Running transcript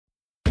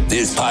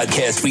This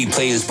podcast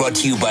replay is brought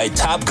to you by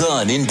Top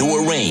Gun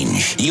Indoor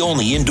Range, the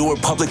only indoor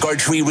public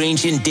archery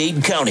range in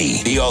Dade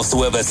County. They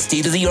also have a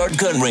state-of-the-art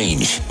gun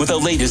range with the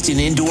latest in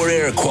indoor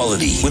air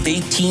quality with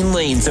 18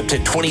 lanes up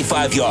to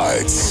 25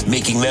 yards,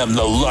 making them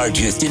the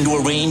largest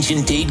indoor range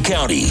in Dade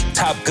County.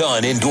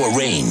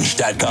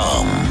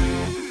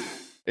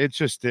 TopGunIndoorRange.com. It's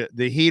just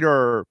the Heat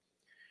are,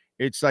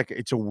 it's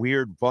a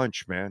weird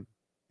bunch, man.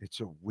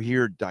 It's a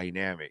weird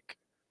dynamic.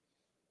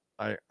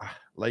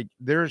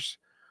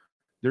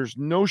 There's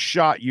no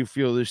shot you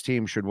feel this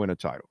team should win a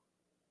title.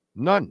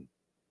 None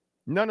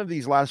of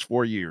these last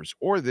 4 years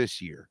or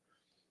this year.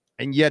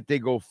 And yet they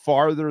go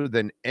farther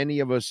than any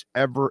of us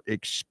ever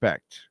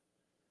expect.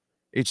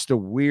 It's the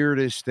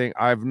weirdest thing.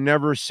 I've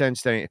never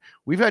sensed any.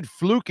 We've had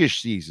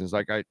flukish seasons.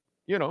 The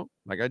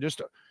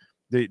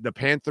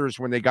Panthers,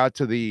 when they got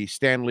to the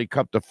Stanley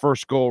Cup, the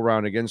first go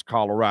around against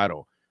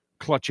Colorado,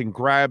 clutch and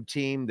grab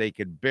team. They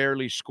could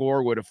barely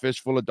score with a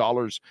fistful of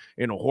dollars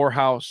in a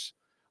whorehouse.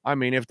 I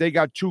mean, if they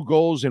got 2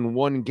 goals in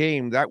one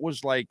game, that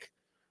was like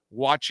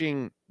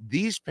watching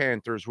these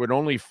Panthers with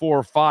only 4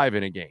 or 5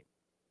 in a game.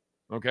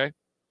 Okay?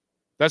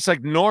 That's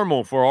like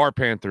normal for our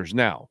Panthers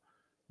now.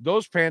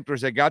 Those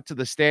Panthers that got to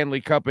the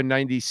Stanley Cup in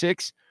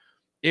 96,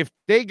 if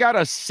they got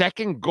a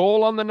second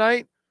goal on the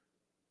night,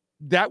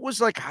 that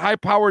was like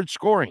high-powered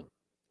scoring,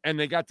 and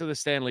they got to the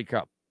Stanley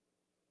Cup.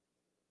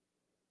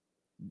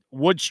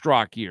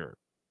 Woodstock year,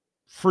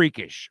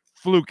 freakish,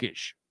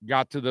 flukish,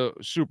 got to the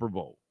Super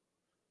Bowl.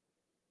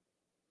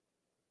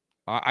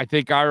 I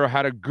think Ira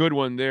had a good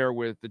one there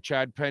with the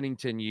Chad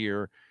Pennington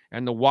year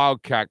and the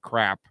Wildcat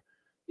crap.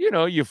 You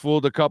know, you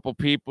fooled a couple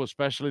people,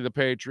 especially the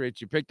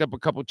Patriots. You picked up a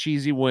couple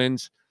cheesy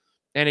wins,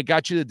 and it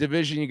got you the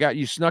division.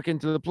 You snuck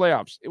into the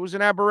playoffs. It was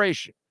an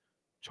aberration.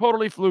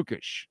 Totally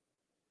flukish.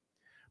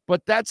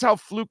 But that's how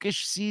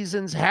flukish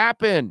seasons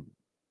happen.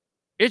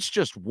 It's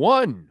just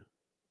 1.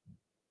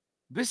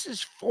 This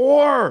is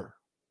 4.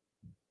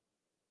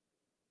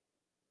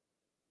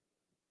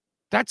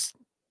 That's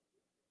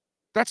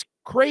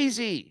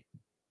crazy.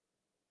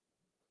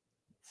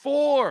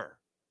 4.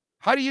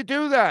 How do you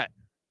do that?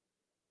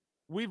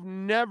 We've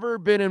never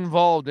been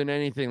involved in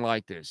anything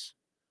like this.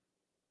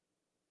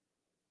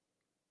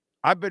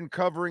 I've been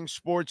covering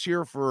sports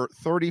here for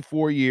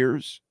 34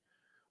 years.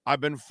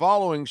 I've been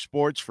following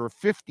sports for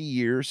 50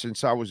 years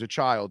since I was a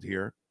child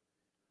here.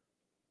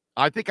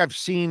 I think I've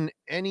seen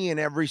any and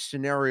every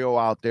scenario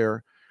out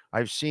there.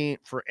 I've seen,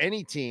 for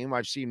any team,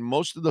 I've seen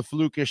most of the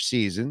flukish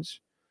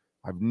seasons.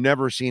 I've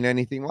never seen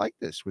anything like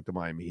this with the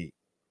Miami Heat.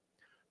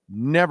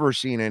 Never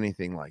seen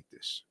anything like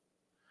this.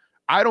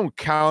 I don't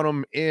count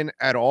them in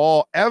at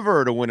all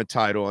ever to win a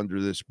title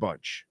under this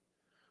bunch.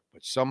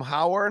 But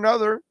somehow or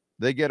another,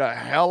 they get a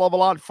hell of a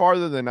lot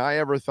farther than I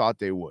ever thought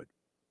they would.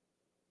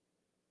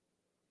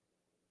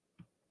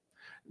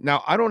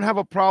 Now, I don't have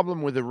a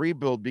problem with a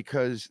rebuild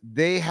because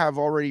they have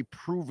already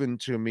proven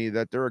to me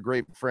that they're a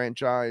great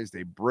franchise.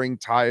 They bring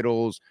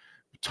titles,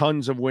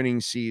 tons of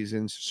winning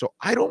seasons. So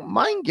I don't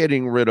mind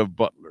getting rid of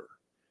Butler.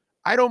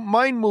 I don't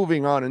mind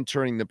moving on and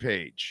turning the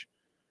page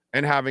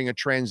and having a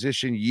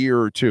transition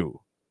year or 2.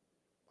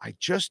 I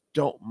just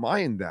don't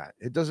mind that.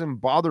 It doesn't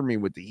bother me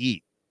with the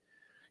Heat.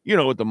 You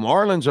know, with the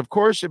Marlins, of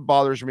course it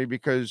bothers me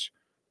because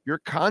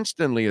you're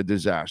constantly a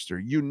disaster.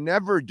 You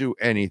never do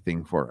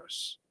anything for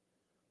us.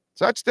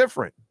 So that's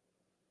different.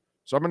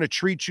 So I'm going to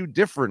treat you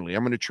differently.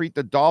 I'm going to treat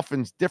the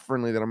Dolphins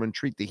differently than I'm going to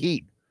treat the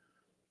Heat.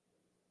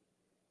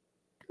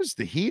 Because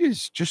the Heat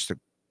is just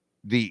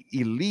the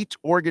elite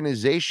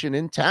organization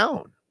in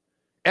town.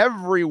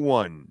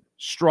 Everyone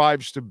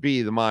strives to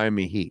be the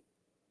Miami Heat.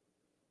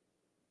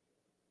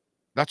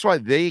 That's why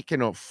they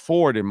can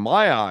afford, in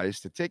my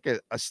eyes, to take a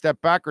step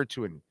back or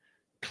 2 and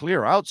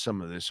clear out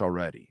some of this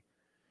already.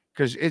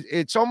 Because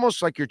it's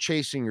almost like you're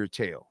chasing your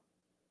tail,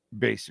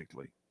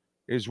 basically,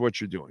 is what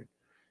you're doing.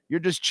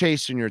 You're just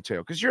chasing your tail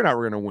because you're not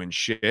going to win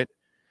shit.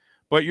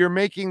 But you're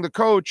making the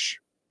coach,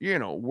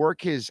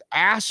 work his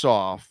ass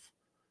off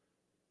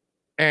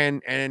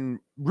and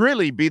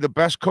really be the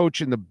best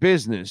coach in the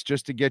business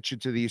just to get you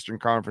to the Eastern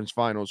Conference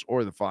Finals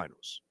or the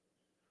finals.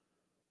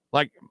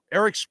 Like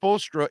Eric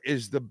Spoelstra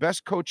is the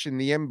best coach in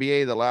the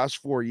NBA the last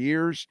 4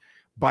 years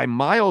by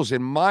miles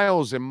and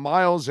miles and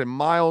miles and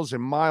miles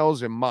and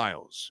miles and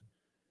miles.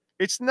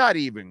 It's not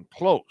even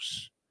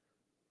close.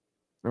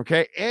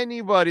 Okay?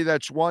 Anybody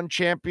that's won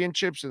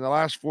championships in the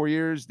last 4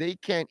 years, they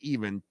can't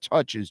even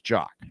touch his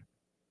jock.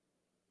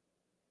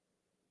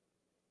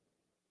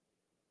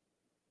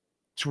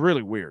 It's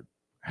really weird.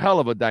 Hell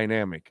of a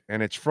dynamic.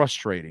 And it's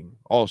frustrating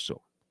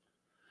also.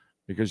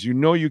 Because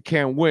you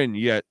can't win,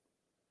 yet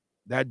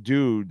that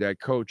dude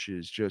that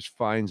coaches just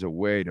finds a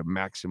way to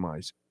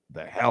maximize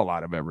the hell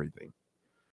out of everything.